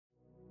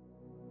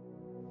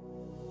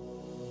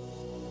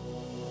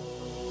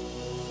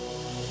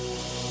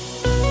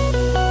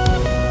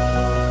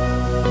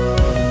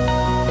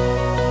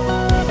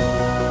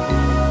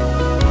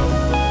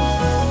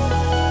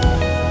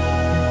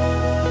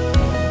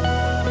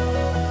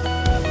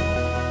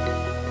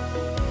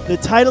The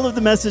title of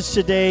the message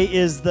today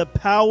is The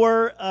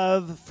Power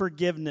of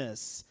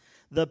Forgiveness.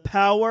 The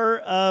Power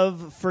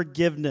of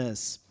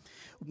Forgiveness.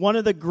 One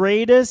of the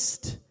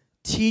greatest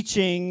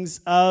teachings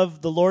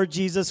of the Lord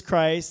Jesus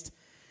Christ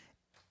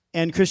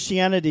and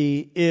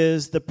Christianity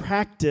is the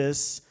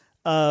practice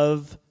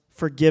of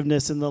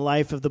forgiveness in the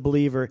life of the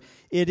believer.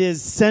 It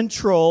is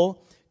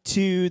central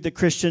to the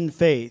Christian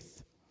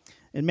faith.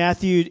 In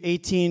Matthew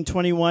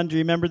 18:21, do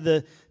you remember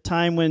the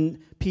time when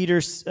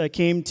Peter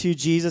came to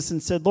Jesus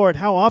and said, "Lord,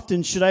 how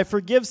often should I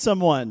forgive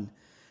someone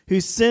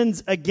who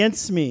sins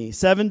against me?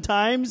 7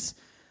 times?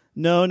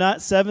 No,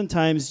 not 7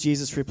 times,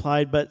 Jesus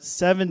replied, but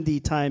 70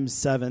 times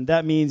 7.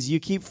 That means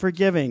you keep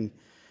forgiving.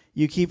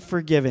 You keep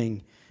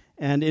forgiving.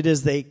 And it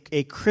is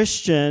a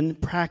Christian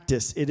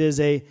practice. It is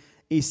a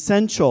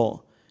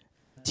essential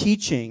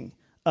teaching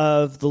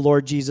of the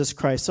Lord Jesus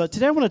Christ. So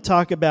today I want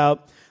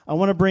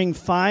to bring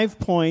 5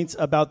 points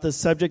about the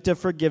subject of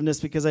forgiveness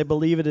because I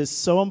believe it is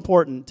so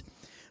important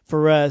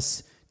for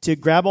us to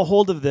grab a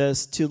hold of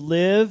this, to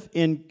live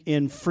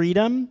in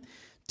freedom,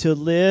 to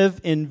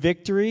live in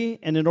victory.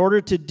 And in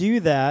order to do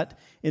that,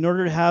 in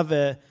order to have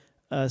a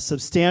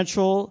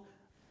substantial,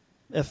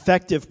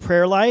 effective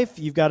prayer life,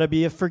 you've got to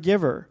be a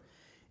forgiver.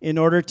 In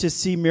order to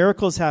see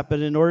miracles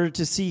happen, in order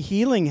to see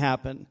healing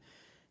happen,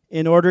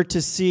 in order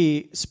to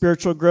see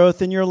spiritual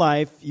growth in your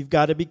life, you've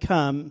got to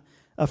become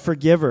a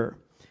forgiver.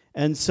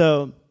 And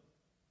so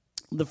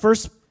the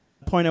first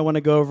point I want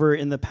to go over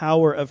in the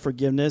power of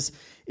forgiveness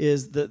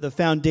is the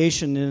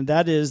foundation, and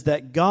that is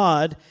that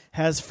God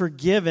has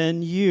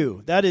forgiven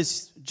you. That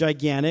is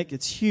gigantic.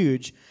 It's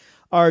huge.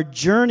 Our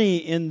journey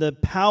in the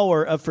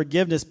power of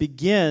forgiveness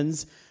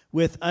begins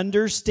with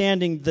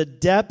understanding the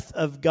depth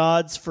of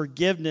God's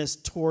forgiveness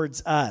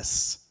towards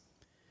us.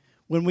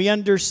 When we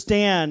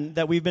understand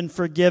that we've been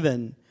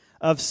forgiven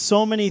of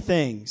so many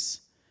things,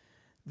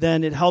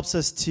 then it helps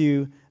us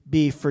to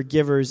be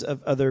forgivers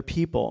of other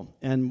people,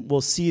 and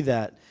we'll see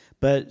that.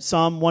 But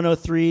Psalm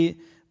 103,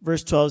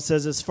 verse 12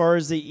 says, "As far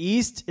as the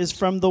east is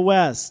from the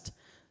west,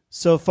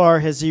 so far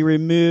has he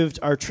removed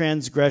our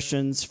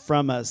transgressions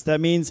from us." That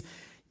means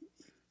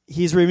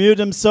he's removed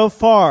them so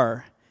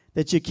far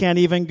that you can't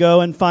even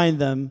go and find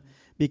them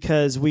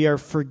because we are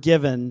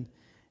forgiven,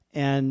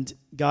 and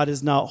God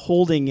is not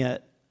holding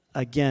it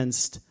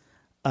against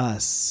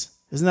us.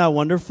 Isn't that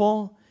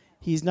wonderful?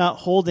 He's not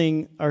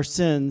holding our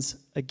sins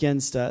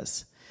against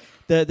us.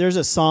 There's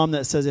a psalm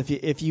that says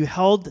if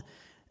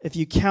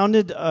you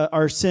counted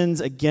our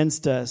sins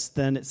against us,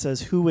 then it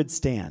says, who would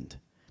stand?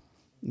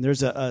 And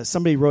there's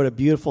somebody wrote a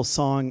beautiful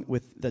song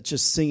that's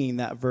just singing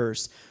that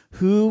verse.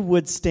 Who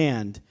would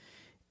stand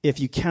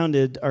if you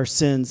counted our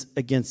sins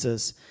against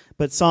us?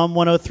 But Psalm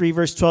 103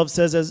 verse 12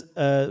 says,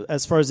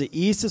 as far as the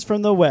east is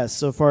from the west,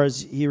 so far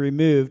as he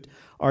removed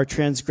our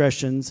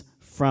transgressions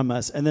from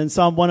us. And then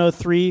Psalm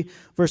 103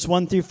 verse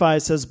 1 through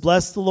 5 says,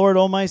 "Bless the Lord,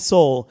 O my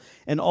soul,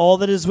 and all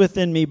that is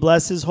within me.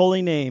 Bless his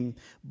holy name.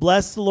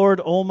 Bless the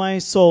Lord, O my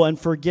soul, and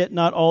forget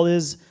not all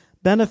his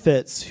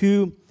benefits,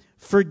 who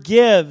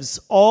forgives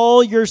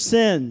all your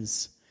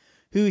sins,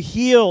 who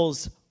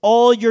heals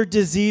all your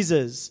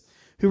diseases,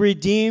 who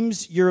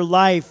redeems your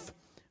life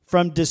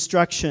from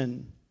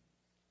destruction,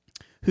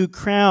 who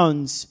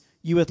crowns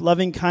you with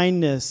loving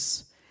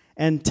kindness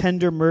and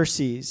tender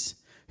mercies,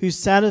 who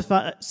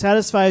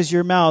satisfies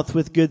your mouth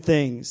with good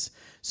things,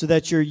 so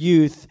that your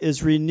youth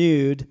is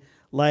renewed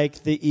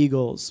like the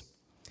eagles."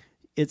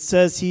 It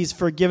says he's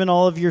forgiven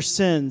all of your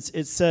sins.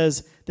 It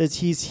says that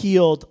he's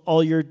healed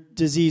all your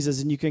diseases,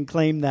 and you can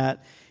claim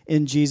that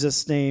in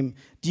Jesus' name.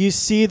 Do you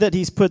see that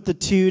he's put the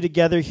two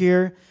together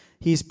here?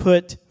 He's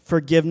put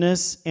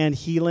forgiveness and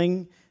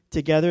healing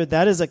together.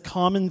 That is a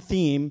common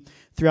theme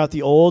throughout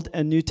the Old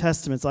and New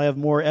Testaments. I have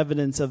more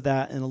evidence of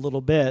that in a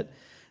little bit,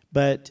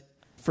 but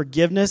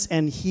forgiveness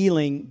and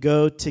healing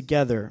go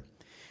together.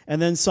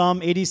 And then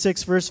Psalm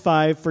 86 verse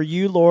 5, "For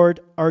you, Lord,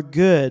 are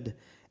good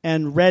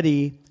and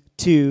ready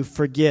to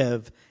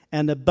forgive,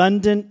 and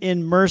abundant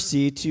in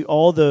mercy to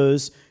all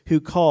those who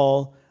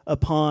call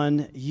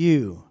upon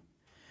you."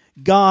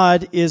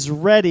 God is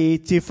ready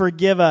to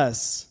forgive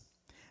us.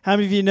 How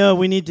many of you know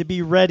we need to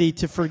be ready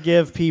to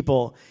forgive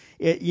people?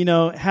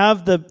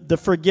 Have the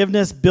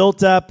forgiveness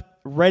built up,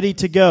 ready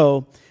to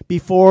go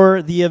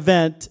before the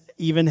event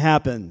even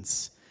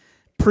happens.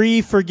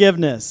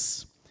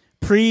 Pre-forgiveness.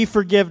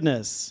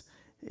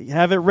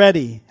 Have it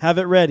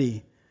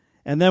ready.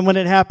 And then when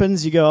it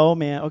happens, you go, "Oh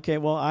man, okay,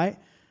 well, I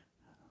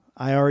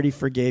already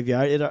forgave you.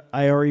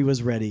 I already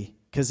was ready."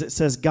 Because it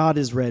says God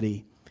is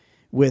ready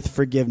with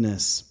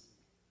forgiveness.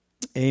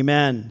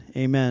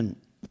 Amen.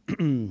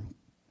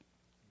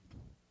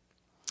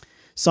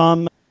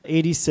 Psalm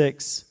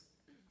 86,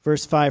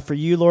 verse 5, "For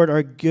you, Lord,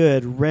 are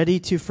good, ready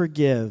to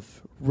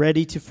forgive.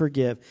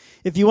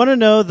 If you want to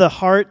know the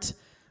heart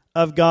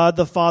of God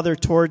the Father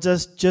towards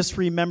us, just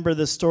remember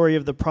the story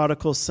of the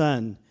prodigal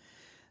son.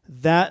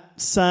 That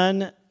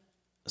son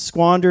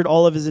squandered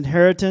all of his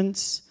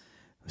inheritance,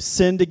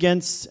 sinned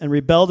against and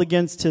rebelled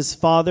against his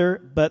father,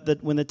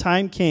 but when the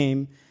time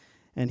came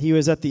and he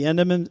was at the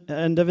end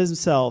of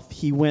himself,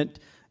 he went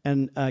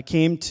and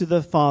came to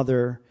the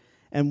father.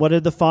 And what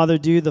did the father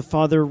do? The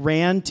father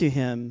ran to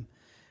him,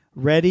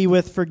 ready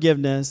with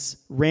forgiveness,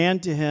 ran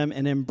to him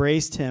and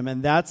embraced him.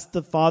 And that's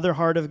the father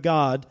heart of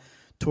God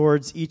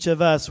towards each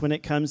of us when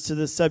it comes to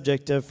the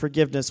subject of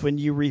forgiveness. When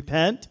you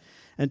repent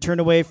and turn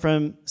away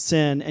from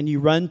sin and you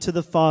run to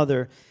the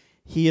Father,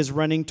 He is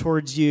running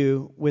towards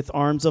you with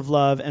arms of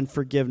love and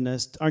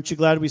forgiveness. Aren't you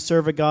glad we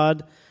serve a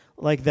God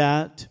like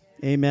that?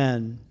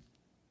 Amen.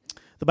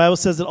 The Bible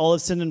says that all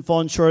have sinned and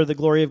fallen short of the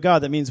glory of God.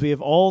 That means we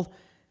have all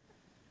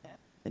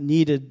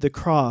needed the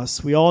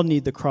cross. We all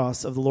need the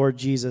cross of the Lord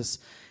Jesus.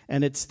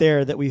 And it's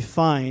there that we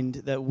find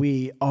that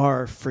we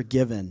are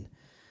forgiven.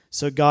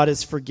 So God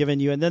has forgiven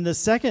you. And then the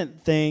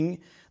second thing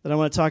that I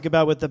want to talk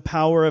about with the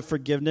power of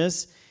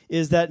forgiveness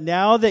is that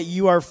now that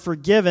you are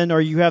forgiven, or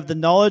you have the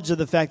knowledge of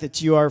the fact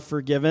that you are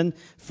forgiven,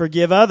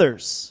 forgive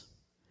others.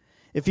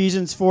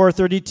 Ephesians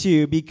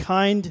 4:32, be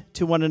kind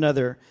to one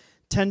another,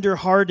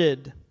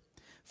 tender-hearted,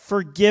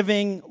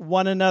 forgiving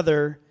one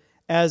another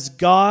as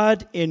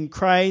God in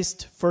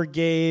Christ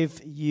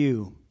forgave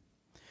you.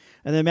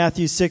 And then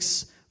Matthew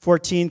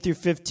 6:14 through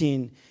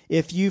 15,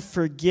 if you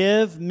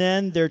forgive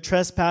men their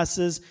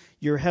trespasses,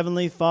 your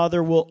heavenly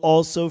Father will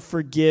also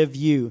forgive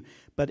you.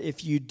 But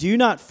if you do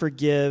not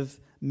forgive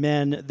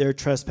men their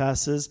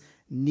trespasses,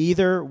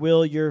 neither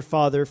will your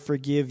Father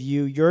forgive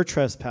you your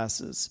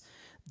trespasses.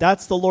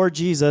 That's the Lord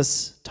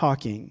Jesus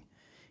talking.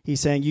 He's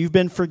saying, you've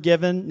been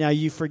forgiven, now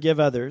you forgive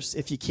others.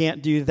 If you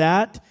can't do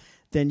that,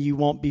 then you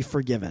won't be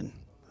forgiven.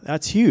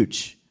 That's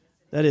huge.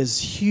 That is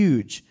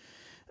huge.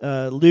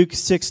 Luke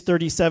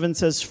 6:37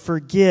 says,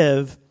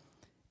 forgive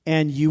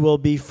and you will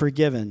be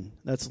forgiven.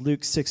 That's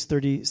Luke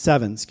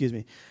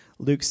 6:37,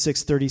 Luke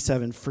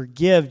 6:37.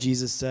 Forgive,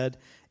 Jesus said,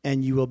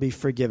 and you will be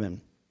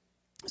forgiven.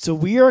 So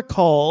we are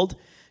called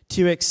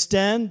to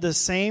extend the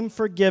same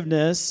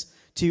forgiveness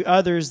to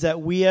others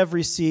that we have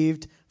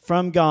received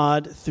from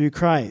God through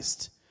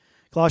Christ.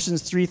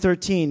 Colossians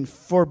 3:13,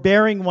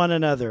 forbearing one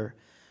another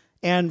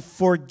and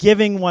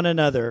forgiving one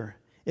another.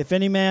 If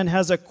any man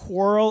has a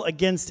quarrel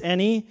against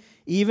any,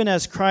 even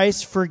as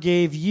Christ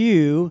forgave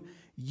you,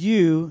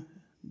 you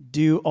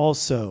do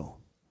also.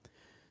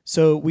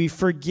 So we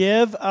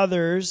forgive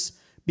others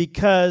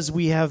because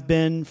we have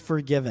been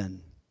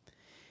forgiven.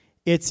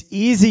 It's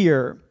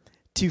easier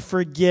to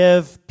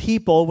forgive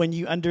people when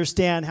you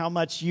understand how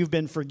much you've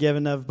been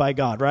forgiven of by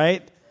God,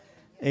 right?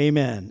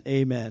 Amen.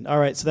 Amen. All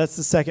right, so that's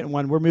the second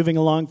one. We're moving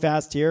along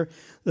fast here.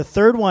 The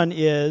third one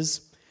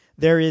is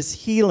there's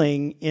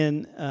healing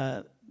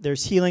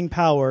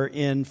power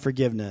in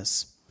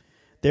forgiveness.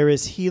 There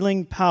is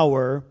healing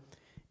power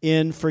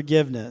in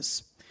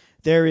forgiveness.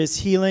 There is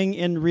healing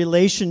in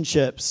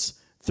relationships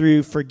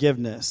through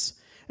forgiveness.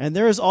 And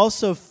there is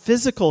also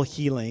physical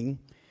healing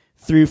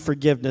through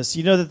forgiveness.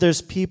 You know that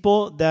there's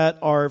people that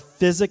are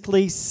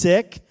physically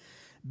sick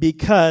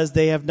because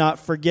they have not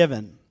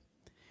forgiven.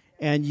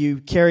 And you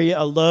carry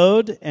a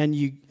load, and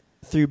you,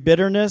 through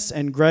bitterness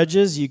and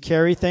grudges, you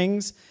carry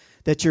things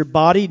that your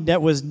body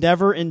was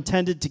never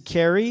intended to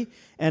carry,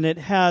 and it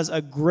has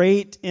a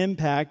great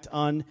impact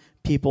on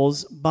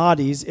people's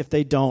bodies if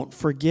they don't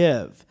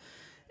forgive.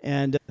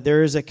 And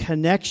there is a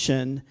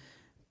connection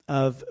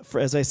of,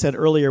 as I said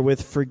earlier,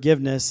 with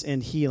forgiveness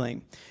and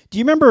healing. Do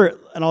you remember,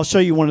 and I'll show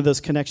you one of those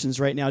connections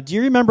right now. Do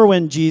you remember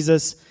when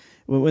Jesus,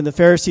 when the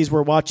Pharisees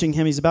were watching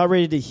him, he's about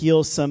ready to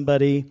heal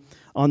somebody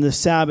on the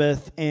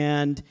Sabbath,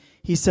 and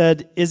he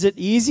said, is it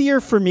easier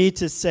for me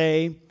to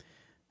say,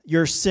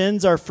 your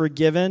sins are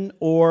forgiven,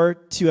 or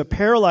to a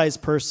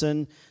paralyzed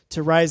person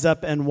to rise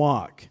up and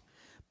walk?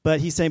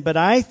 But he's saying, but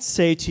I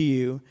say to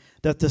you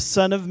that the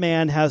Son of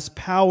Man has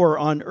power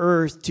on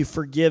earth to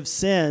forgive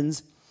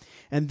sins.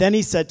 And then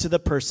he said to the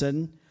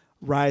person,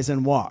 rise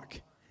and walk.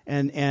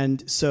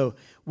 And so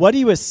what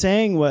he was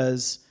saying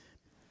was,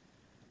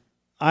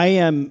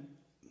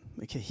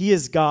 he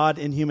is God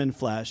in human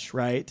flesh,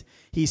 right?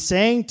 He's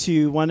saying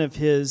to one of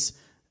his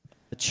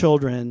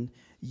children,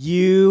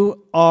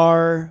 you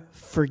are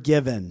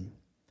forgiven.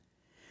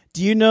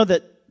 Do you know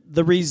that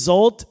the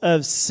result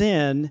of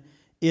sin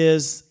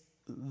is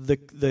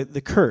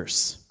the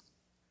curse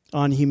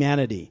on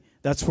humanity?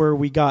 That's where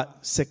we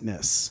got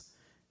sickness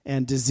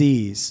and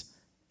disease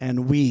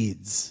and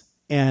weeds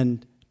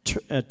and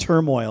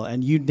turmoil,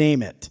 and you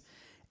name it.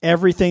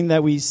 Everything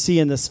that we see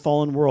in this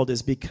fallen world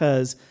is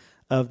because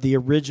of the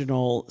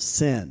original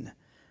sin.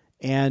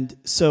 And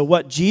so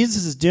what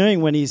Jesus is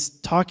doing when he's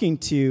talking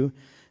to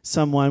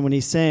someone, when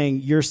he's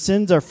saying, your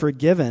sins are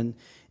forgiven,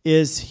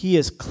 is he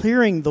is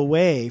clearing the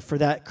way for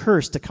that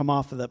curse to come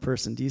off of that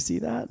person. Do you see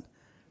that?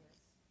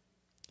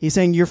 He's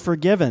saying you're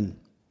forgiven.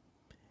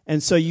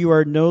 And so you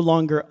are no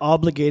longer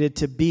obligated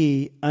to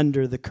be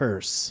under the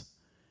curse.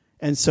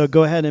 And so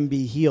go ahead and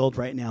be healed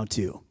right now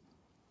too.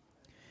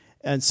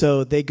 And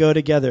so they go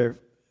together.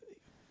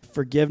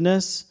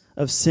 Forgiveness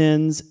of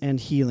sins and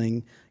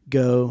healing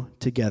go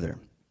together.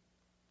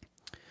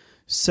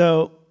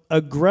 So a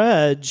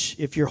grudge,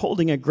 if you're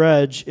holding a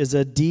grudge, is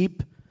a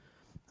deep,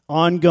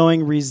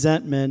 ongoing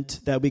resentment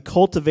that we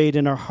cultivate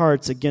in our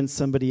hearts against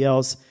somebody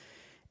else.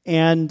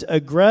 And a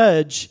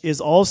grudge is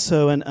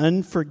also an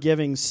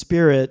unforgiving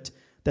spirit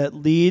that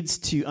leads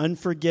to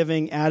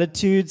unforgiving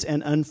attitudes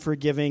and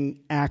unforgiving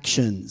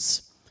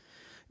actions.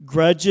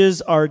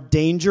 Grudges are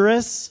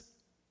dangerous,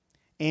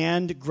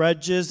 and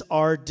grudges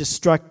are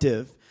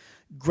destructive.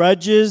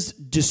 Grudges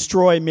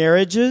destroy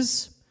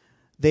marriages,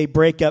 they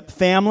break up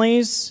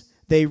families,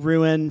 they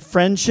ruin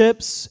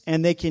friendships,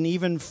 and they can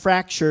even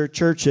fracture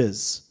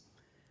churches.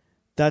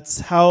 That's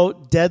how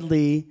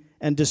deadly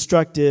and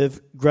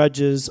destructive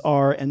grudges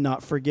are and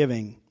not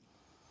forgiving.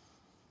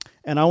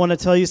 And I want to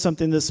tell you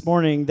something this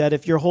morning, that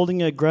if you're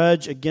holding a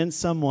grudge against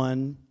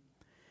someone,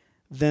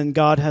 then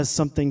God has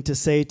something to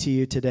say to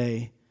you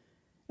today.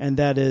 And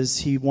that is,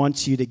 He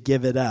wants you to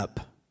give it up.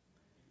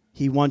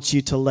 He wants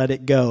you to let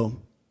it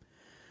go.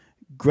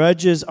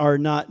 Grudges are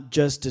not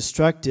just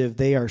destructive,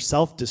 they are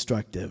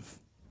self-destructive.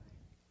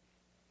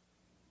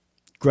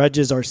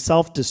 Grudges are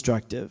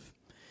self-destructive.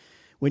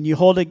 When you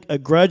hold a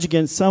grudge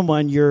against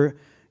someone,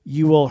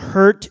 you will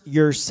hurt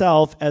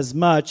yourself as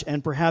much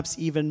and perhaps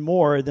even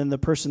more than the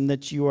person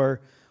that you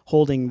are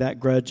holding that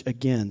grudge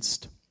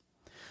against.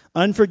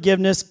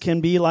 Unforgiveness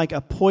can be like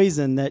a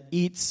poison that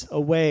eats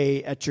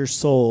away at your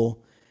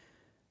soul.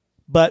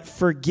 But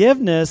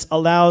forgiveness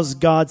allows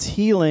God's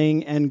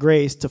healing and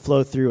grace to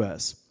flow through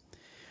us.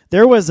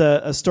 There was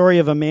a story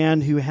of a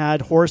man who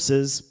had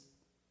horses,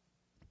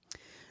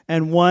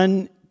 and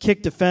one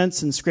kicked a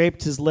fence and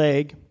scraped his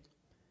leg.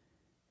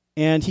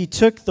 And he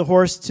took the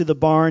horse to the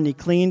barn, he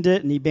cleaned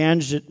it, and he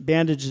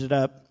bandaged it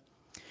up.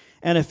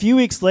 And a few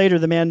weeks later,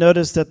 the man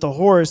noticed that the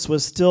horse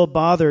was still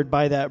bothered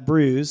by that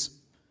bruise.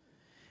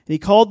 And he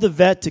called the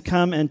vet to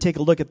come and take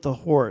a look at the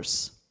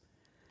horse.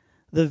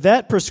 The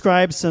vet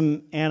prescribed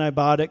some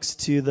antibiotics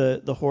to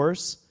the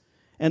horse,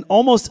 and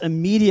almost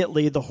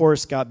immediately the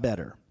horse got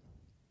better.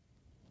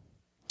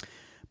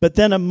 But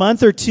then a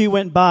month or two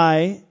went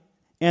by,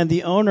 and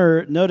the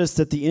owner noticed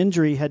that the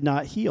injury had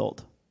not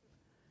healed.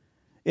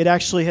 It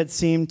actually had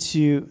seemed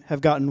to have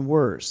gotten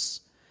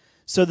worse.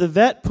 So the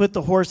vet put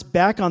the horse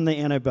back on the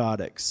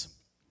antibiotics.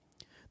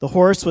 The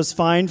horse was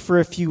fine for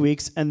a few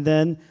weeks, and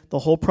then the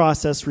whole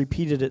process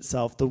repeated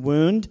itself. The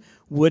wound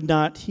would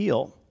not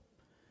heal.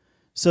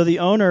 So the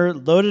owner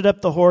loaded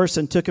up the horse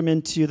and took him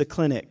into the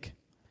clinic.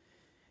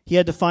 He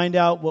had to find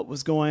out what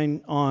was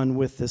going on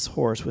with his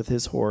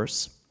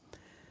horse.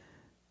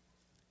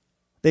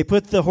 They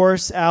put the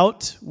horse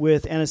out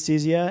with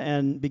anesthesia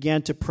and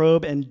began to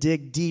probe and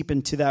dig deep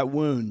into that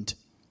wound.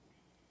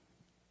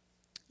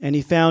 And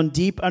he found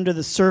deep under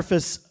the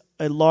surface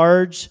a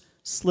large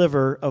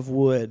sliver of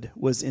wood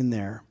was in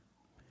there.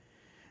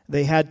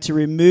 They had to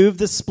remove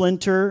the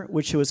splinter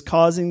which was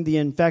causing the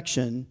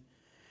infection.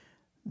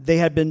 They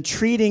had been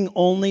treating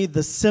only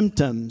the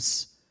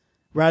symptoms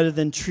rather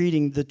than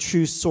treating the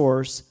true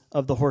source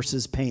of the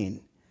horse's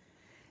pain.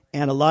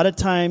 And a lot of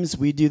times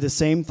we do the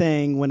same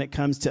thing when it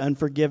comes to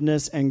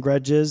unforgiveness and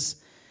grudges.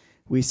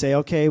 We say,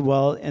 okay,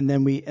 well, and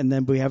then we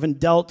haven't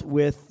dealt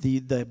with the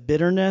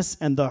bitterness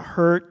and the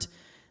hurt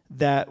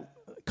that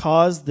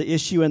caused the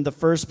issue in the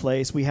first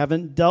place. We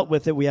haven't dealt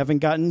with it. We haven't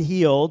gotten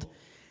healed.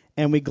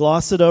 And we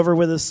gloss it over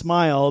with a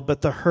smile,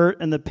 but the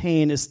hurt and the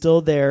pain is still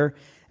there,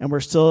 and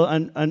we're still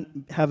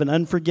have an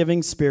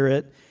unforgiving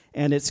spirit,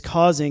 and it's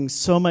causing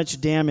so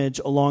much damage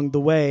along the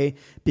way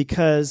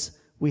because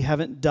we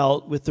haven't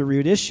dealt with the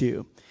root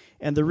issue.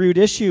 And the root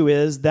issue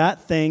is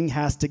that thing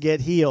has to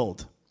get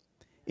healed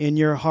in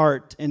your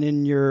heart and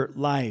in your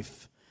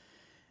life.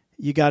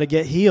 You got to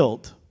get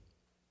healed.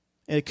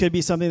 It could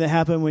be something that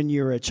happened when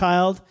you were a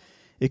child.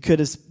 It could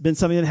have been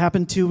something that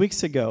happened 2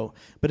 weeks ago.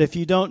 But if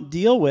you don't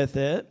deal with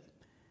it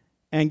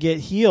and get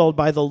healed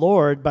by the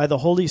Lord, by the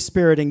Holy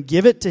Spirit, and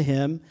give it to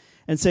Him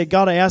and say,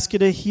 God, I ask you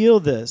to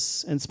heal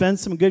this, and spend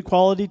some good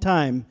quality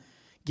time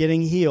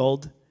getting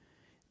healed.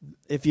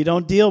 If you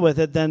don't deal with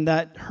it, then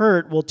that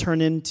hurt will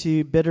turn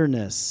into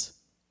bitterness.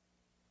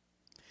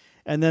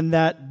 And then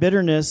that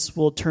bitterness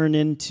will turn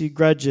into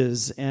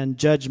grudges and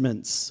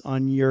judgments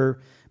on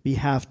your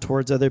behalf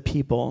towards other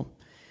people.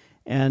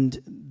 And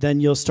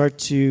then you'll start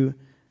to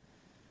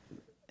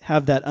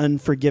have that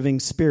unforgiving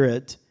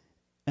spirit.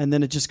 And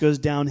then it just goes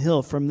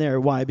downhill from there.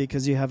 Why?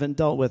 Because you haven't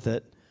dealt with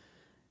it.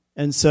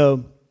 And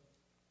so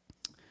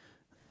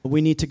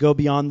we need to go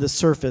beyond the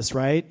surface,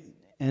 right?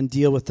 And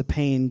deal with the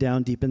pain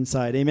down deep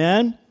inside.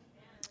 Amen?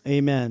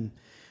 Amen.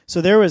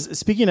 So there was,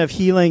 speaking of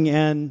healing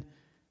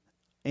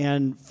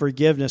and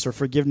forgiveness, or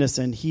forgiveness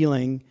and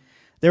healing,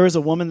 there was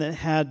a woman that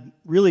had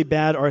really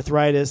bad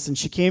arthritis, and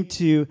she came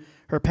to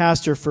her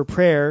pastor for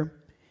prayer,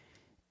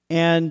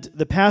 and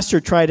the pastor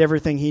tried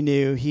everything he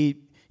knew. He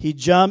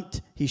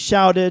jumped, he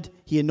shouted,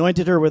 he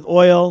anointed her with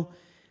oil,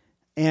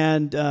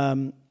 and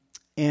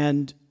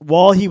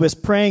while he was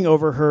praying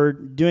over her,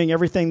 doing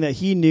everything that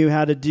he knew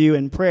how to do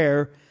in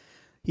prayer,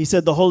 he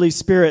said the Holy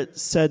Spirit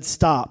said,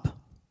 stop.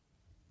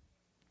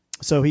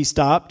 So he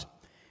stopped,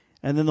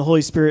 and then the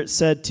Holy Spirit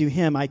said to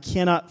him, I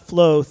cannot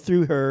flow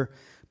through her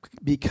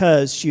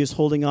because she is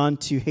holding on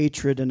to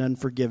hatred and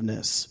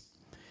unforgiveness.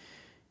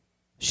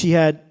 She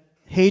had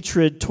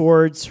hatred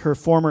towards her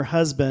former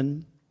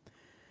husband.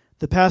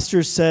 The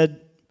pastor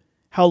said,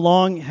 How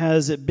long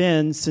has it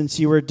been since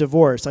you were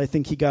divorced? I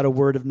think he got a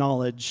word of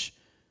knowledge.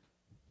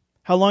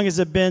 How long has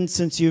it been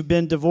since you've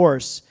been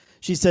divorced?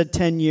 She said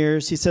 10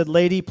 years. He said,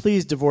 lady,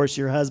 please divorce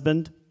your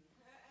husband.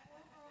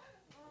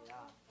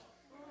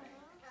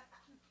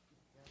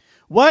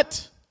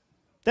 What?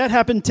 That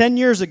happened 10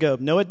 years ago.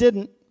 No, it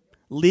didn't.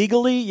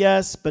 Legally,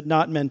 yes, but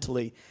not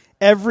mentally.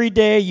 Every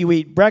day you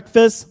eat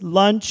breakfast,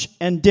 lunch,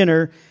 and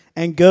dinner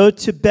and go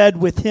to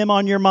bed with him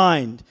on your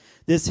mind.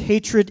 This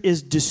hatred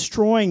is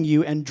destroying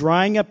you and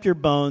drying up your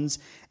bones,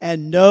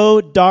 and no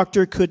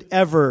doctor could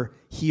ever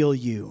heal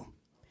you.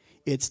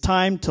 It's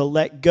time to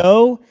let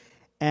go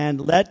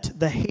and let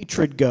the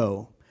hatred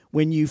go.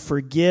 When you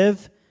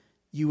forgive,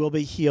 you will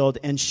be healed.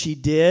 And she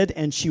did,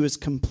 and she was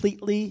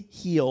completely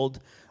healed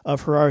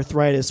of her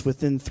arthritis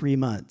within 3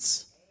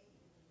 months.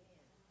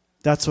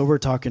 That's what we're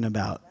talking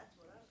about.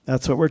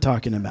 That's what we're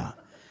talking about.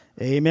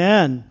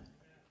 Amen.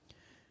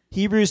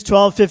 Hebrews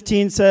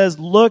 12:15 says,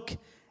 look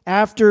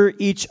after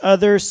each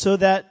other so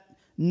that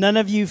none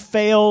of you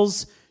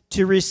fails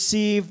to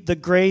receive the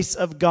grace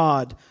of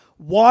God.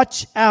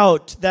 Watch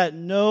out that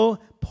no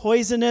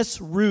poisonous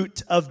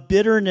root of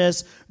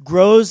bitterness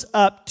grows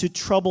up to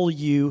trouble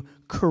you,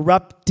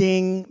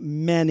 corrupting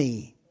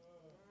many.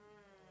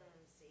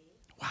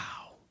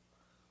 Wow.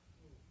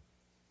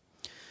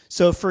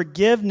 So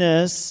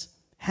forgiveness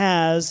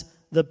has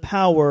the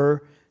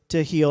power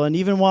to heal. And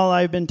even while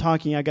I've been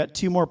talking, I got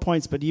 2 more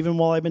points, but even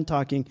while I've been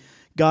talking,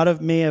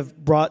 God may have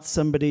brought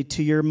somebody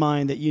to your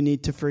mind that you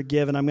need to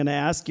forgive. And I'm going to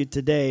ask you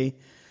today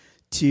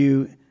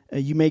to,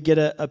 you may get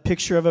a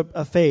picture of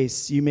a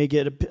face. You may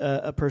get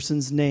a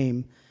person's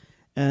name.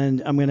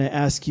 And I'm going to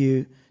ask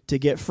you to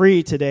get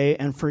free today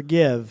and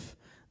forgive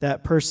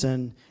that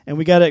person. And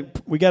we got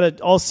to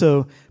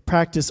also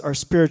practice our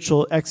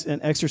spiritual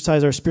and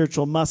exercise our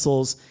spiritual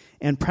muscles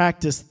and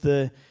practice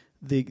the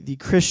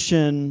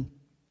Christian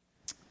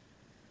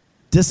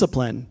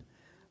discipline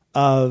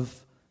of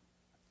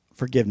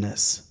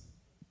forgiveness.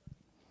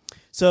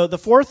 So the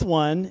 4th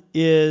one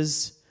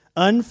is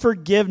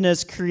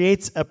unforgiveness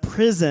creates a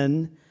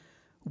prison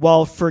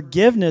while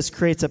forgiveness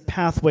creates a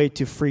pathway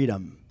to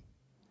freedom.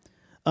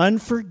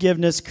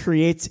 Unforgiveness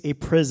creates a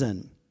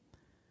prison.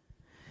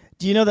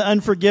 Do you know that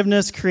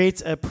unforgiveness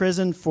creates a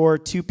prison for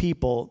 2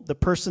 people? The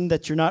person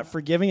that you're not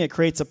forgiving, it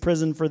creates a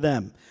prison for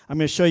them. I'm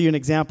going to show you an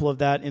example of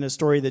that in a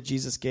story that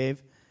Jesus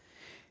gave.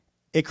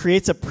 It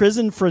creates a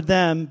prison for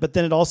them, but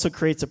then it also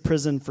creates a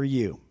prison for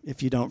you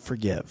if you don't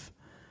forgive.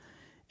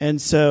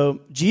 And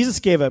so Jesus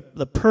gave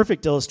the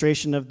perfect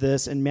illustration of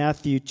this in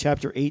Matthew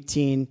chapter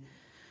 18,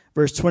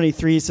 verse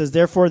 23. It says,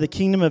 therefore the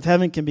kingdom of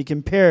heaven can be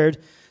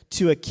compared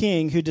to a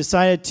king who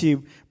decided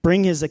to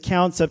bring his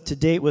accounts up to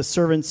date with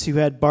servants who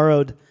had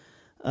borrowed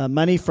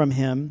money from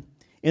him.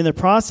 In the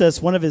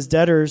process, one of his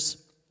debtors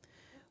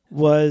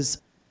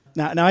was...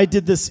 Now I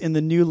did this in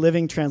the New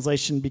Living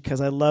Translation because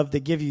I love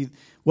to give you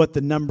what the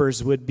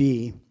numbers would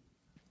be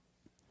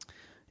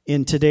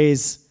in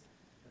today's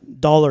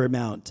dollar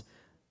amount.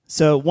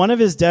 So one of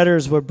his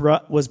debtors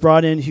was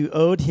brought in who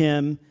owed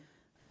him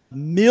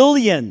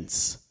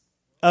millions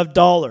of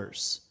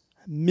dollars.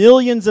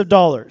 Millions of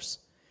dollars.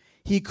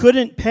 He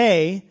couldn't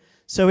pay,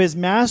 so his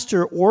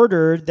master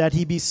ordered that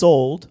he be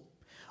sold,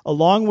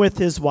 along with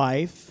his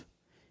wife,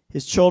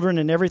 his children,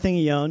 and everything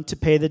he owned to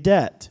pay the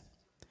debt.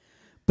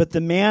 But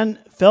the man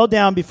fell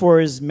down before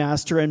his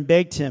master and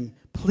begged him,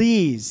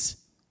 please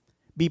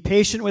be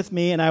patient with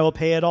me and I will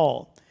pay it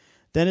all.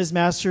 Then his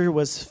master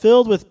was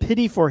filled with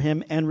pity for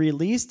him and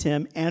released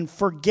him and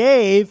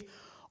forgave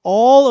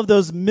all of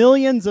those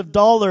millions of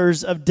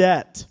dollars of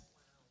debt.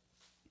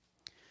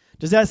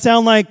 Does that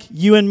sound like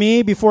you and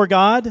me before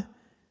God?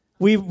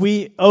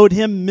 We owed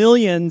him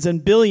millions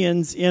and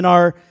billions in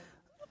our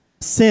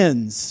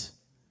sins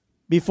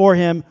before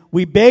him.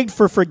 We begged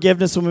for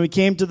forgiveness when we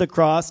came to the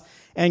cross,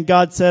 and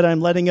God said, I'm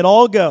letting it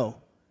all go.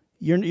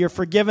 You're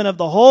forgiven of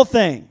the whole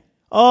thing.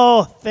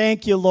 Oh,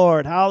 thank you,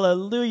 Lord.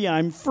 Hallelujah.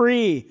 I'm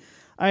free.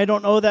 I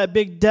don't owe that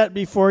big debt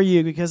before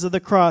you because of the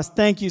cross.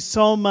 Thank you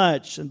so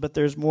much. But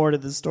there's more to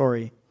the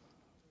story.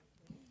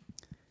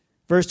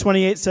 Verse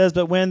 28 says,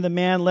 but when the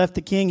man left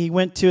the king, he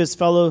went to his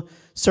fellow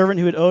servant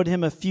who had owed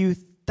him a few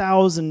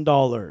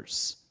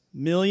 $1,000.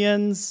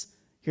 Millions,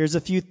 here's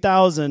a few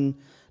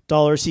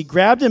 $1,000. He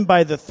grabbed him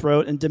by the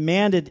throat and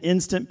demanded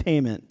instant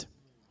payment.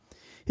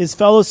 His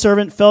fellow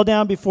servant fell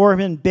down before him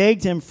and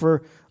begged him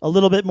for a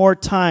little bit more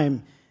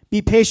time.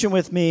 Be patient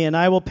with me and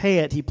I will pay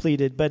it, he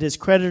pleaded. But his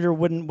creditor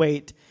wouldn't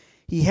wait.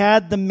 He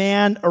had the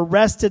man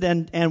arrested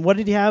and what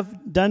did he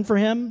have done for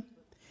him?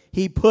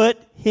 He put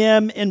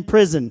him in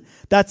prison.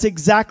 That's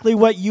exactly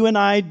what you and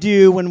I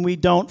do when we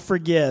don't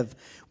forgive.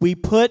 We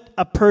put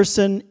a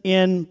person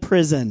in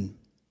prison.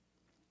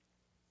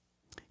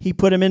 He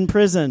put him in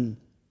prison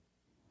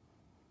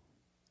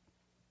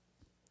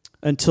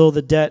until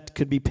the debt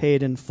could be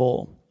paid in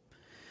full.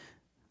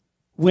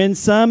 When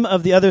some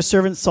of the other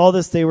servants saw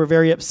this, they were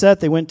very upset.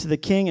 They went to the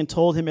king and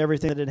told him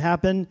everything that had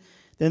happened.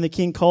 Then the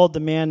king called the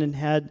man and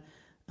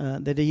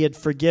that he had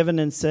forgiven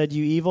and said,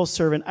 you evil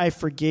servant, I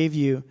forgave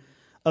you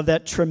of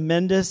that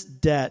tremendous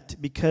debt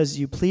because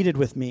you pleaded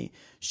with me?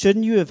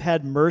 Shouldn't you have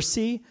had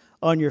mercy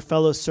on your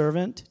fellow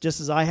servant,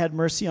 just as I had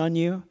mercy on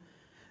you?"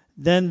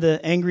 Then the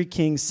angry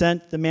king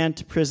sent the man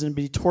to prison to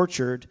be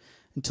tortured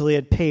until he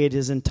had paid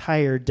his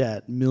entire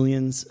debt,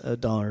 millions of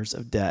dollars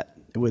of debt.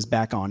 It was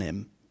back on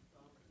him.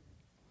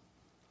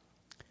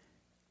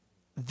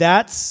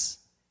 That's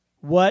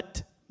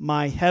what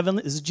my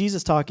heavenly, this is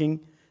Jesus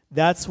talking,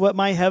 that's what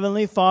my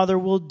heavenly Father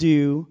will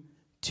do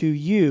to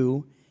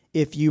you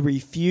if you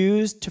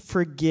refuse to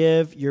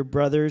forgive your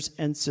brothers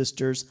and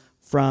sisters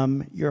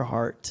from your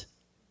heart.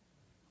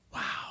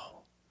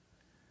 Wow.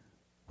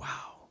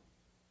 Wow.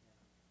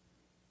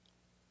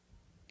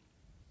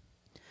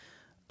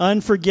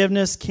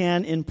 Unforgiveness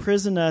can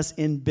imprison us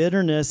in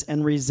bitterness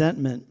and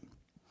resentment,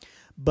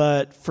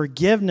 but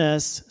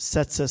forgiveness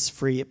sets us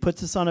free. It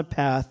puts us on a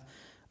path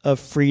of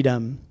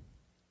freedom.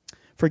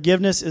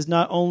 Forgiveness is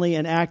not only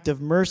an act of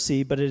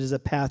mercy, but it is a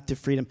path to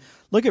freedom.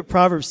 Look at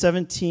Proverbs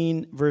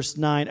 17, verse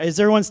 9. Is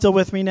everyone still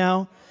with me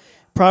now?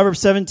 Proverbs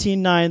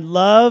 17:9.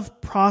 Love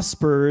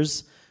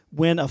prospers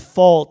when a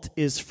fault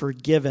is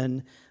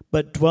forgiven,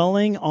 but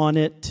dwelling on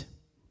it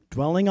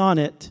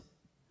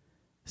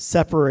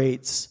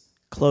separates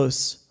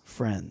close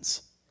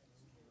friends.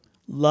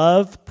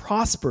 Love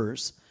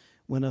prospers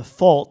when a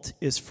fault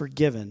is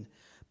forgiven,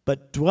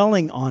 but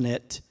dwelling on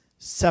it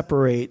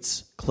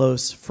separates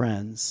close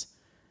friends.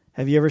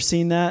 Have you ever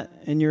seen that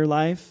in your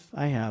life?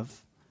 I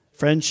have.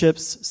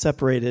 Friendships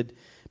separated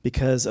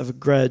because of a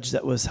grudge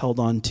that was held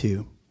on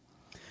to.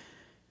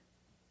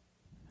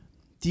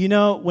 Do you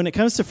know, when it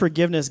comes to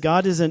forgiveness,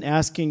 God isn't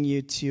asking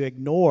you to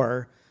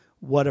ignore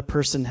what a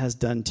person has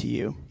done to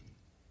you.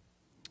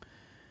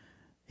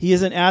 He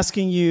isn't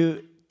asking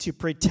you to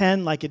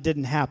pretend like it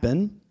didn't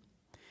happen.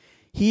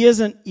 He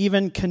isn't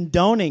even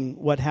condoning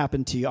what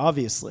happened to you,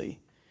 obviously.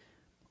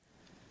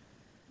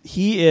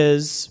 He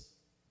is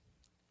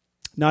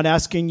not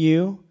asking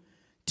you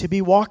to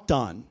be walked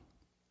on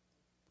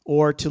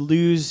or to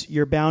lose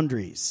your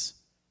boundaries.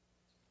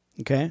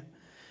 Okay?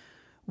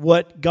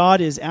 What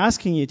God is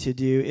asking you to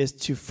do is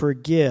to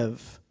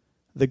forgive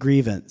the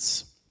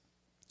grievance.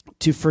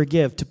 To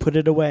forgive, to put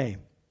it away.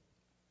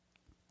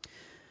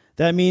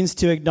 That means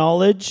to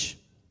acknowledge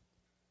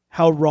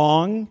how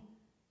wrong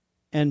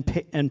and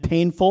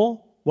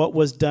painful what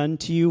was done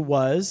to you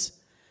was,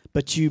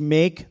 but you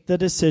make the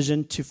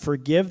decision to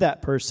forgive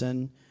that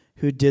person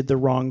who did the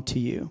wrong to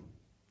you.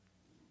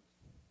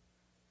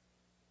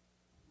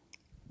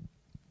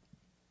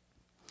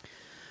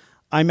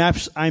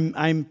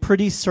 I'm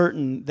pretty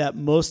certain that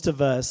most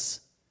of us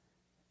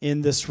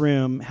in this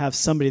room have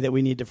somebody that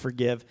we need to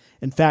forgive.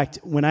 In fact,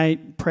 when I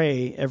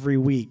pray every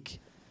week,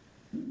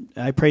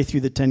 I pray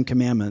through the 10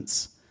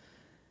 Commandments.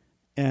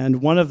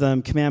 And one of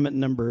them, commandment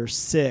number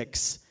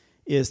 6,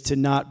 is to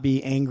not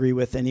be angry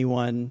with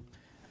anyone,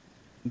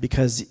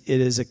 because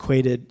it is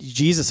equated,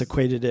 Jesus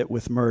equated it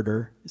with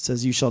murder. It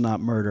says, "You shall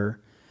not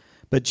murder."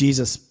 But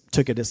Jesus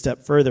took it a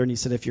step further, and he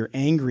said, if you're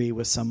angry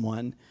with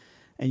someone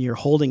and you're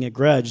holding a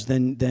grudge,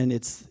 then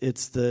it's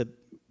the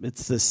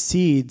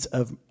seeds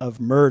of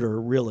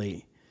murder,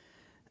 really,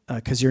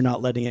 because you're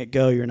not letting it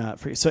go. You're not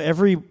free. So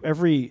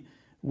every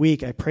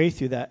week I pray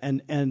through that,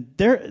 and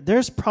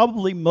there's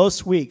probably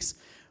most weeks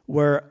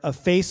where a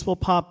face will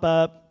pop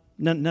up.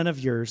 None of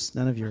yours.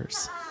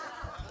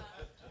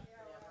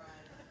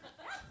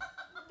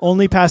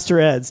 Only Pastor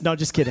Ed's. No,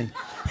 just kidding.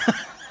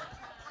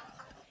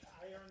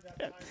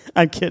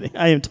 I'm kidding.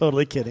 I am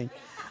totally kidding.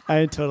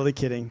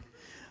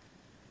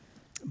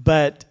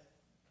 But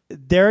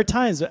there are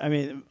times,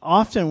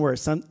 often where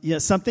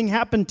something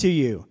happened to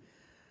you,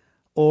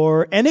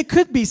 and it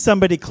could be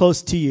somebody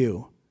close to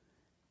you,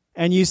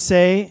 and you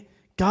say,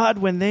 "God,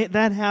 when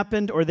that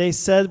happened, or they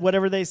said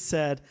whatever they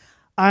said,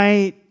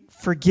 I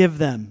forgive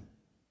them.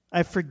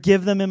 I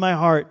forgive them in my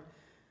heart."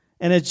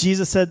 And as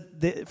Jesus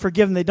said,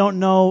 forgive them. They didn't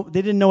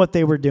know what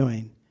they were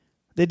doing.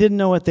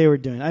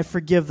 I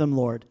forgive them,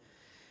 Lord.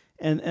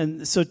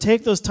 And so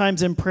take those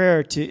times in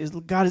prayer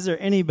to, God, is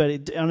there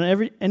anybody on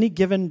any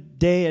given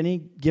day, any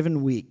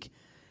given week?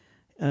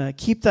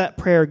 Keep that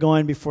prayer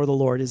going before the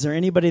Lord. Is there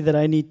anybody that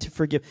I need to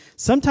forgive?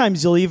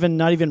 Sometimes you'll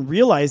not even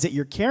realize that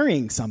you're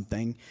carrying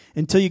something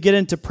until you get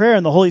into prayer,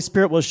 and the Holy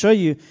Spirit will show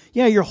you,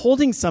 you're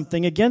holding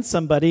something against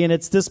somebody, and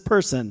it's this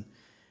person.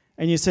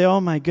 And you say, "Oh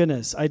my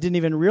goodness, I didn't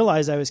even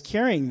realize I was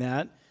carrying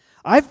that."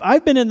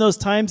 I've been in those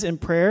times in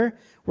prayer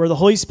where the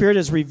Holy Spirit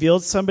has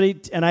revealed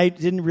somebody, and I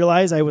didn't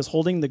realize I was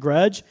holding the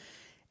grudge,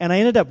 and I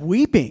ended up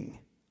weeping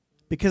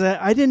because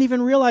I didn't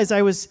even realize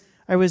I was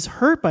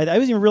hurt by that. I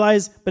didn't even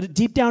realize, but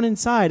deep down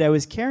inside, I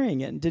was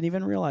carrying it and didn't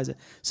even realize it.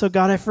 So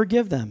God, I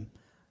forgive them.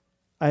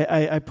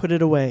 I put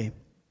it away.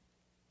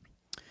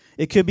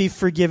 It could be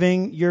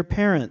forgiving your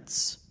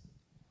parents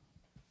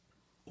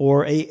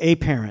or a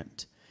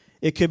parent.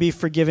 It could be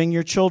forgiving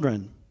your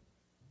children.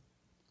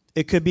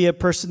 It could be a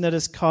person that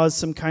has caused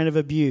some kind of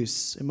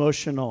abuse,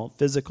 emotional,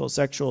 physical,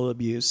 sexual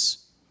abuse.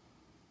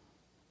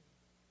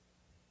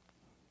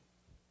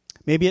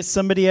 Maybe it's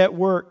somebody at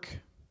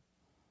work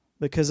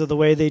because of the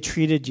way they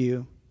treated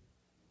you.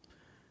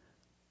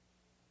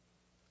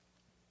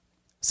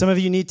 Some of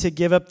you need to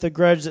give up the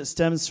grudge that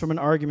stems from an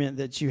argument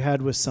that you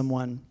had with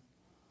someone,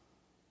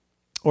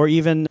 or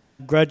even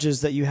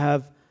grudges that you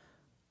have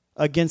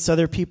against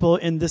other people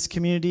in this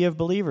community of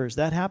believers.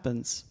 That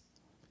happens.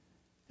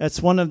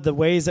 That's one of the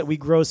ways that we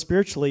grow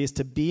spiritually, is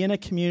to be in a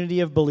community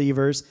of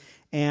believers,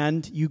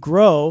 and you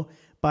grow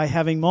by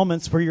having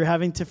moments where you're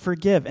having to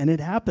forgive, and it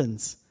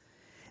happens.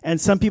 And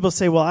some people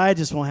say, well, I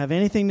just won't have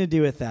anything to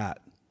do with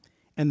that.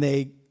 And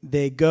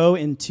they go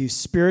into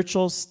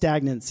spiritual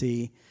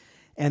stagnancy,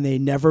 and they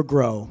never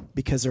grow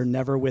because they're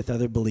never with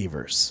other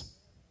believers.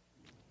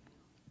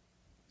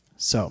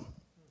 So,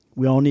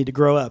 we all need to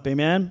grow up.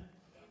 Amen?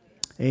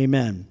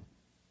 Amen.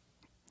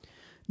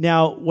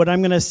 Now, what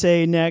I'm going to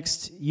say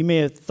next, you may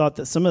have thought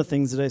that some of the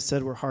things that I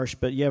said were harsh,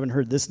 but you haven't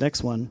heard this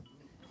next one.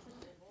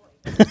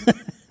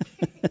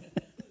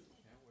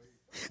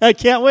 I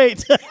can't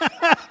wait.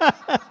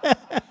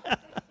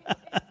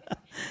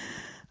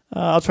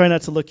 I'll try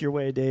not to look your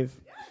way, Dave.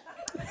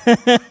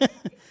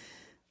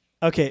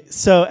 Okay,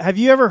 so have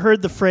you ever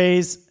heard the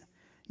phrase,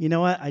 you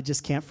know what, I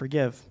just can't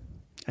forgive.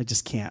 I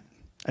just can't.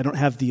 I don't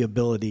have the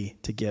ability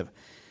to give.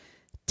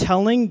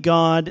 Telling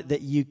God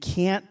that you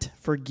can't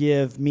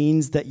forgive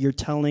means that you're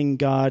telling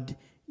God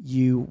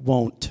you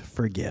won't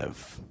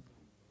forgive.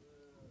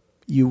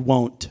 You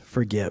won't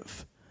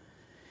forgive.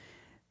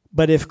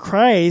 But if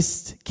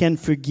Christ can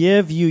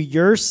forgive you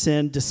your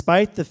sin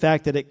despite the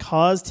fact that it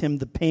caused him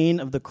the pain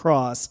of the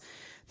cross,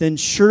 then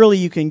surely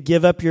you can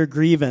give up your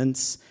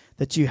grievance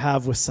that you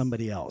have with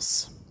somebody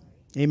else.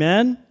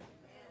 Amen?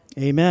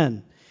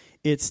 Amen.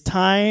 It's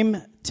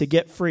time to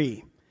get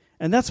free.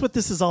 And that's what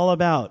this is all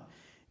about.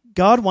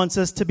 God wants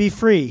us to be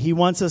free. He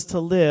wants us to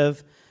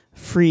live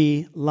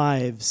free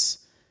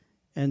lives.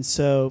 And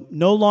so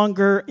no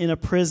longer in a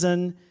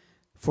prison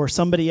for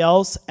somebody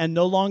else, and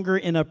no longer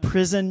in a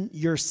prison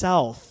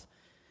yourself,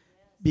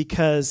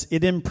 because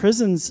it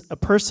imprisons a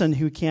person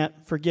who can't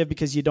forgive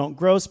because you don't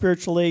grow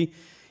spiritually.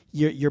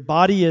 Your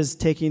body is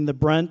taking the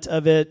brunt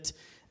of it.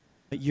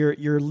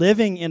 You're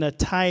living in a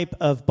type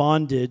of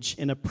bondage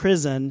in a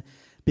prison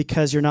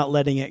because you're not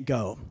letting it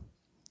go.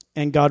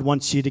 And God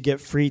wants you to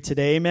get free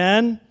today.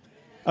 Amen?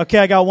 Okay,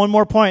 I got one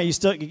more point.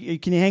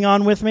 Can you hang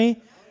on with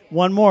me?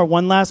 One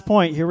last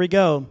point. Here we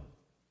go.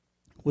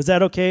 Was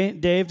that okay,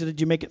 Dave? Did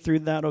you make it through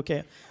that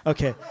okay?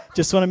 Okay.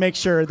 Just want to make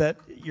sure that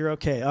you're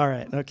okay. All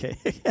right. Okay.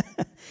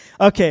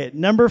 Okay.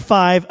 Number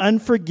 5,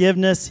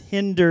 unforgiveness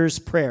hinders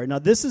prayer. Now,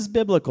 this is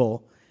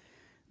biblical.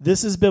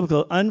 This is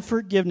biblical.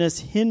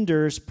 Unforgiveness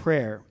hinders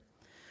prayer.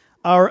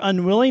 Our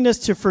unwillingness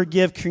to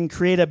forgive can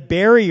create a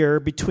barrier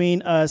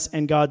between us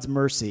and God's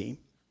mercy.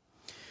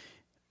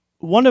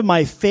 One of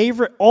my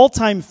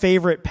all-time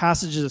favorite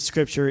passages of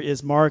Scripture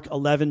is Mark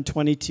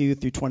 11:22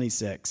 through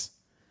 26.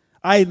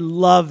 I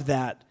love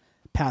that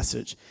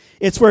passage.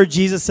 It's where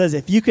Jesus says,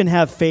 if you can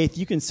have faith,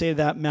 you can say to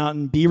that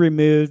mountain, be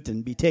removed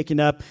and be taken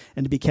up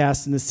and to be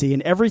cast in the sea.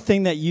 And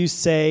everything that you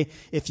say,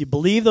 if you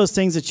believe those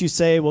things that you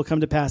say will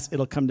come to pass,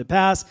 it'll come to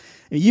pass.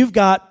 And you've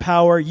got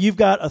power, you've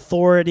got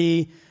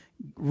authority,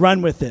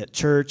 run with it,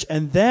 church.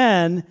 And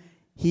then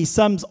he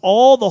sums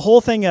the whole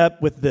thing up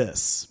with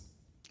this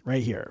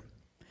right here.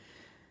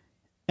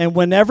 And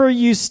whenever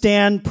you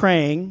stand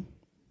praying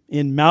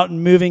in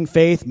mountain-moving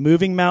faith,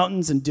 moving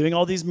mountains and doing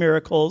all these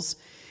miracles,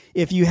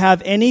 if you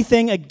have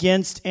anything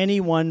against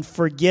anyone,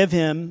 forgive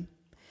him,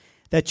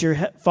 that your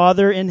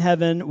Father in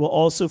heaven will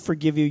also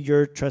forgive you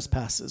your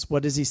trespasses.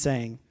 What is he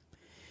saying?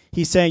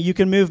 He's saying you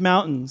can move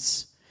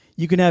mountains.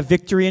 You can have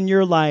victory in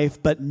your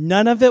life, but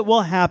none of it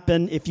will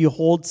happen if you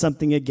hold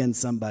something against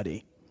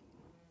somebody.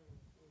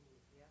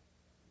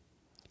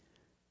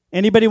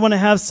 Anybody want to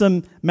have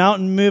some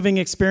mountain-moving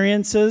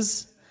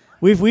experiences?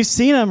 We've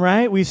seen them,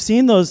 right? We've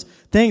seen those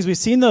things. We've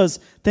seen those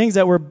things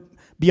that were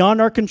beyond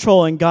our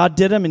control, and God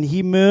did them, and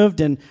he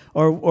moved,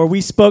 or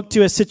we spoke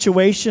to a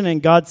situation,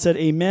 and God said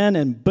amen,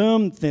 and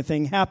boom, the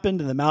thing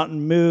happened, and the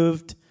mountain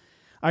moved.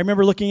 I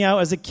remember looking out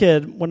as a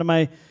kid, one of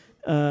my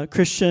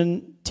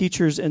Christian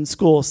teachers in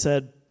school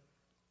said,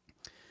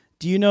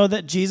 do you know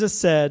that Jesus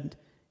said,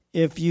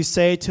 if you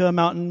say to a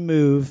mountain,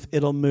 move,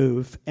 it'll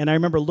move? And I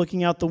remember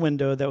looking out the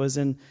window that was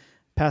in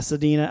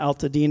Pasadena,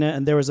 Altadena,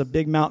 and there was a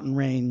big mountain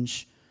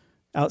range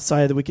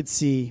outside that we could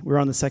see. We were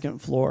on the second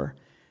floor,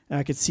 and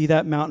I could see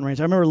that mountain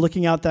range. I remember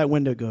looking out that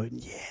window going,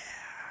 yeah.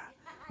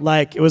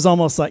 Like, it was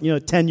almost like,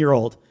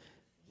 10-year-old.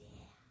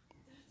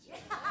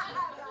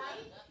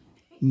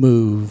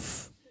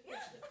 Move.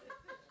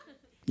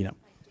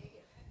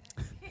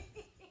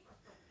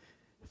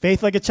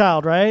 Faith like a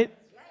child, right?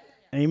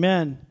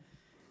 Amen.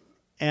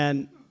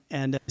 And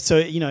so,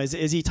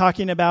 is he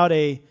talking about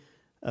a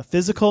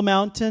physical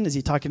mountain? Is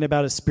he talking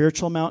about a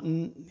spiritual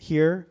mountain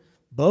here?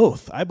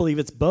 Both. I believe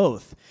it's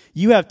both.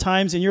 You have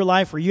times in your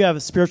life where you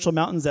have spiritual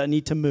mountains that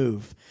need to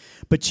move,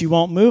 but you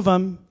won't move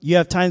them. You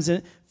have times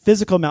in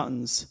physical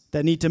mountains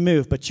that need to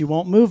move, but you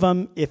won't move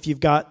them if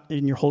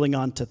you're holding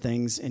on to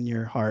things in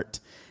your heart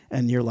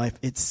and your life.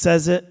 It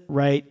says it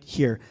right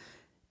here.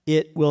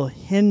 It will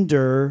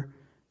hinder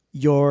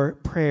your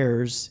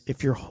prayers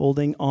if you're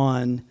holding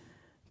on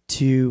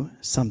to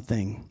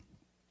something.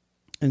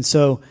 And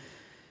so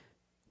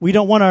We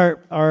don't want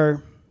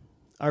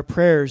our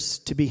prayers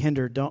to be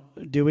hindered,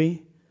 do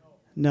we?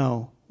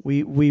 No.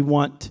 We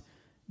want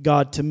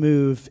God to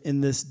move in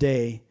this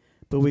day,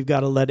 but we've got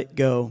to let it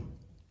go.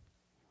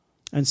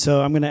 And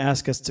so I'm going to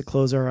ask us to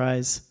close our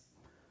eyes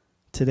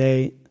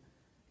today.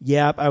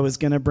 Yep, I was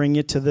going to bring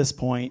you to this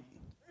point.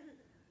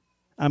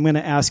 I'm going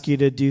to ask you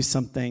to do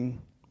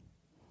something.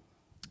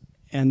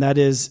 And that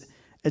is,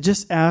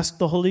 just ask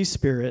the Holy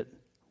Spirit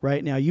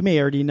right now. You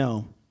may already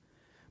know,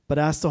 but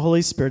ask the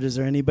Holy Spirit, is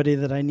there anybody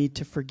that I need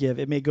to forgive?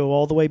 It may go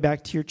all the way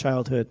back to your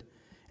childhood,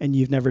 and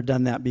you've never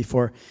done that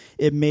before.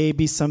 It may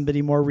be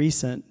somebody more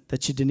recent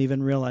that you didn't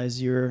even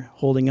realize you're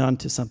holding on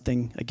to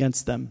something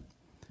against them.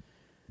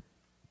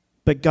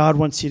 But God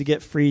wants you to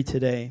get free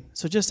today.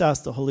 So just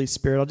ask the Holy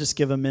Spirit. I'll just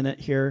give a minute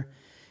here.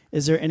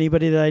 Is there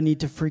anybody that I need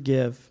to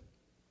forgive?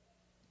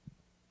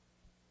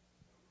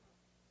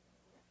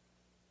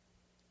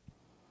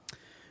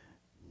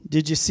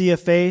 Did you see a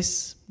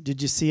face?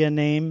 Did you see a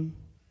name?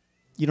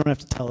 You don't have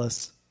to tell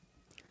us.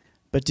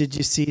 But did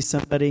you see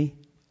somebody?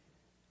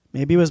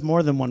 Maybe it was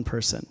more than one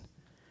person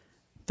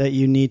that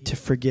you need to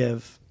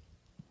forgive.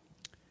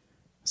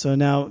 So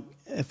now,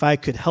 if I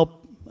could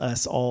help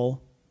us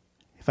all,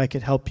 if I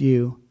could help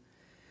you,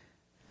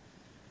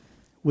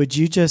 would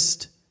you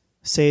just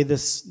say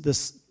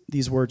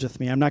these words with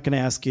me? I'm not going to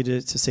ask you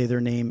to say their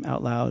name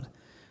out loud,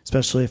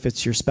 especially if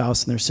it's your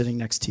spouse and they're sitting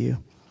next to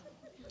you.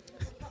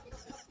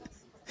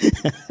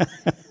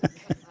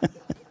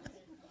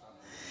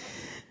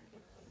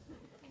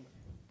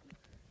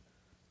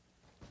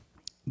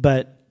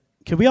 But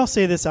could we all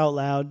say this out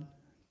loud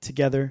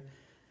together?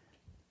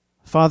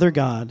 Father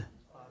God,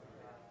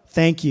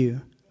 thank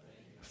you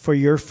for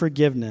your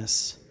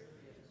forgiveness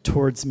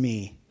towards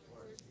me.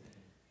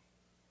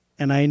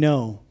 And I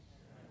know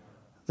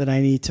that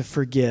I need to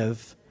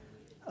forgive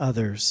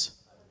others.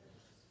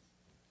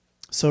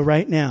 So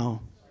right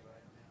now,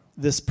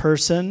 this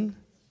person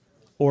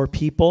or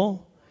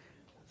people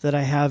that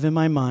I have in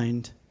my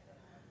mind,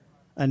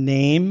 a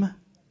name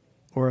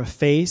or a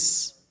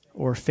face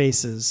or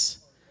faces,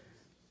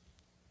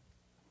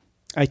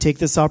 I take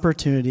this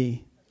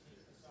opportunity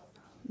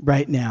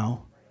right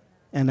now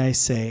and I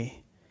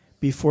say,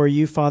 before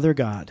you, Father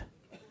God,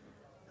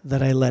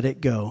 that I let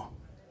it go,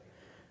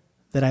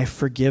 that I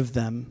forgive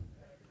them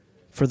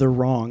for the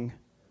wrong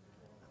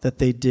that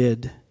they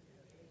did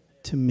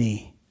to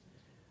me.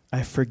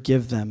 I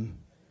forgive them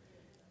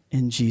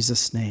in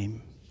Jesus'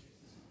 name.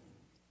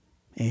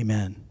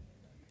 Amen.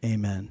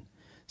 Amen.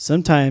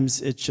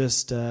 Sometimes it's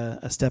just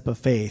a step of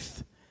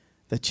faith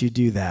that you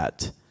do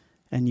that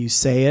and you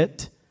say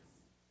it,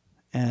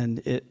 and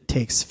it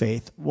takes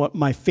faith. What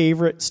my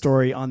favorite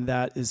story on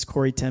that is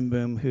Corrie ten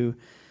Boom, who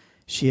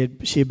she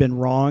had been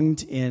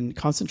wronged in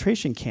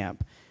concentration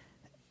camp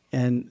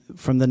and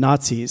from the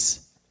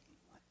Nazis,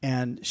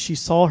 and she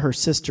saw her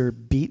sister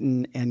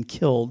beaten and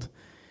killed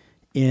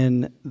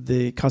in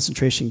the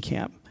concentration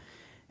camp.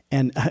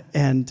 And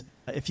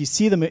if you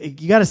see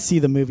you got to see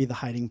the movie The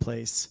Hiding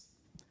Place.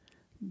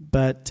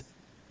 But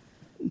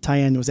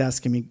Tyann was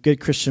asking me,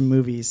 good Christian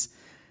movies.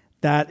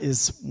 That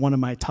is one of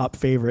my top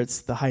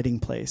favorites, The Hiding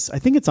Place. I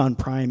think it's on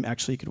Prime,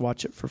 actually. You could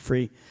watch it for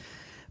free.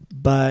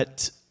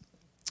 But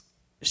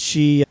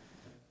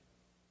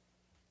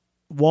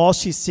while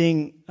she's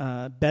seeing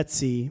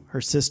Betsy, her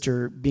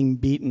sister, being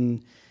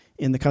beaten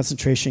in the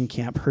concentration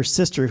camp, her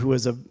sister, who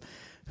was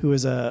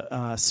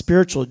a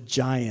spiritual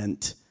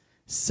giant,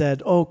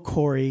 said, "Oh,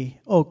 Corrie,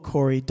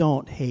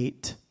 don't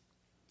hate."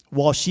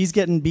 While she's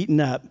getting beaten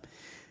up,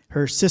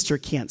 her sister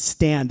can't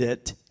stand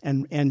it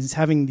and is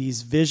having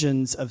these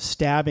visions of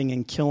stabbing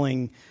and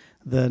killing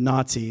the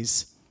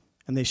Nazis.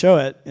 And they show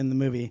it in the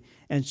movie.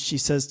 And she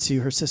says to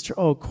her sister,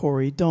 "Oh,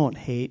 Corrie, don't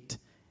hate."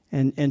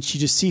 And she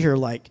just see her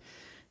like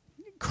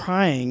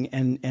crying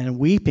and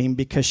weeping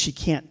because she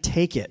can't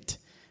take it.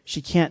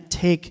 She can't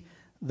take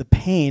the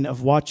pain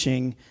of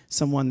watching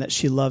someone that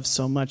she loves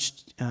so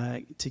much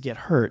to get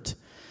hurt.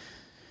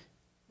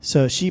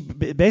 So she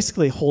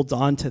basically holds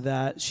on to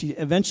that. She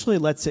eventually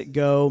lets it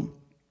go,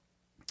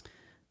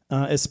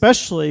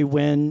 especially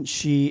when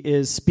she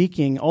is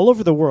speaking all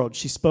over the world.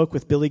 She spoke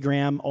with Billy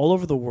Graham all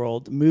over the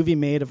world, a movie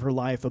made of her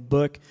life, a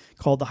book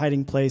called The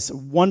Hiding Place, a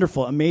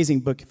wonderful, amazing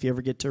book if you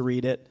ever get to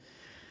read it.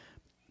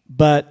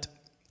 But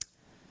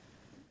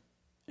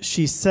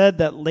she said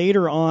that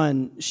later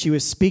on, she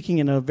was speaking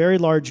in a very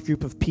large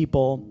group of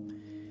people,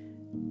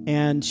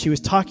 and she was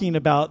talking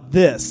about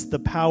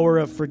the power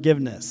of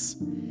forgiveness.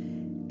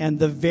 And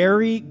the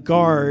very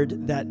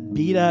guard that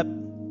beat up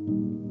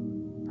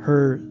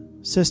her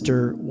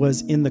sister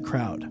was in the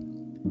crowd,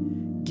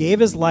 gave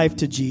his life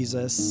to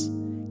Jesus,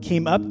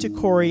 came up to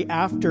Corrie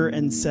after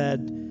and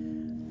said,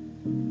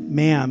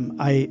 "Ma'am,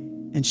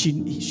 and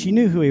she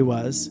knew who he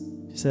was.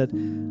 She said,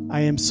 I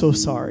am so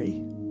sorry.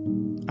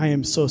 I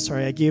am so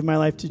sorry. I gave my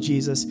life to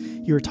Jesus.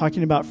 You were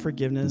talking about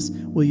forgiveness.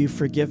 Will you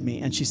forgive me?"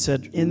 And she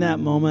said, in that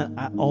moment,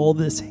 all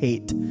this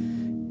hate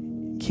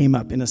came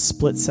up in a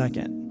split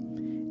second.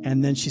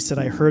 And then she said,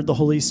 I heard the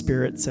Holy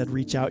Spirit said,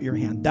 reach out your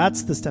hand.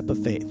 That's the step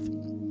of faith.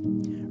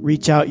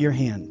 Reach out your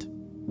hand.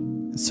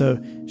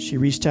 So she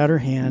reached out her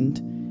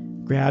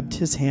hand, grabbed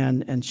his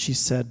hand, and she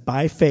said,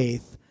 by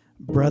faith,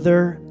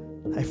 brother,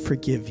 I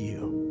forgive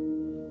you.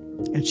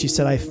 And she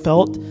said, I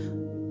felt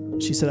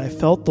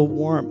the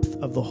warmth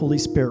of the Holy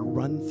Spirit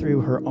run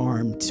through her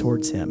arm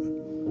towards him.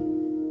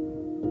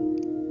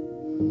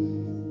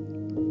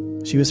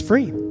 She was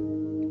free.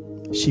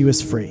 She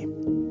was free.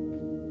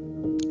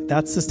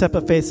 That's the step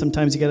of faith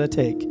sometimes you got to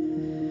take.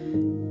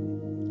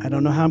 I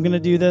don't know how I'm going to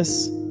do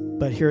this,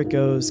 but here it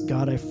goes.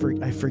 God, I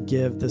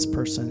forgive this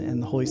person,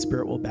 and the Holy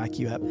Spirit will back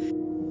you up.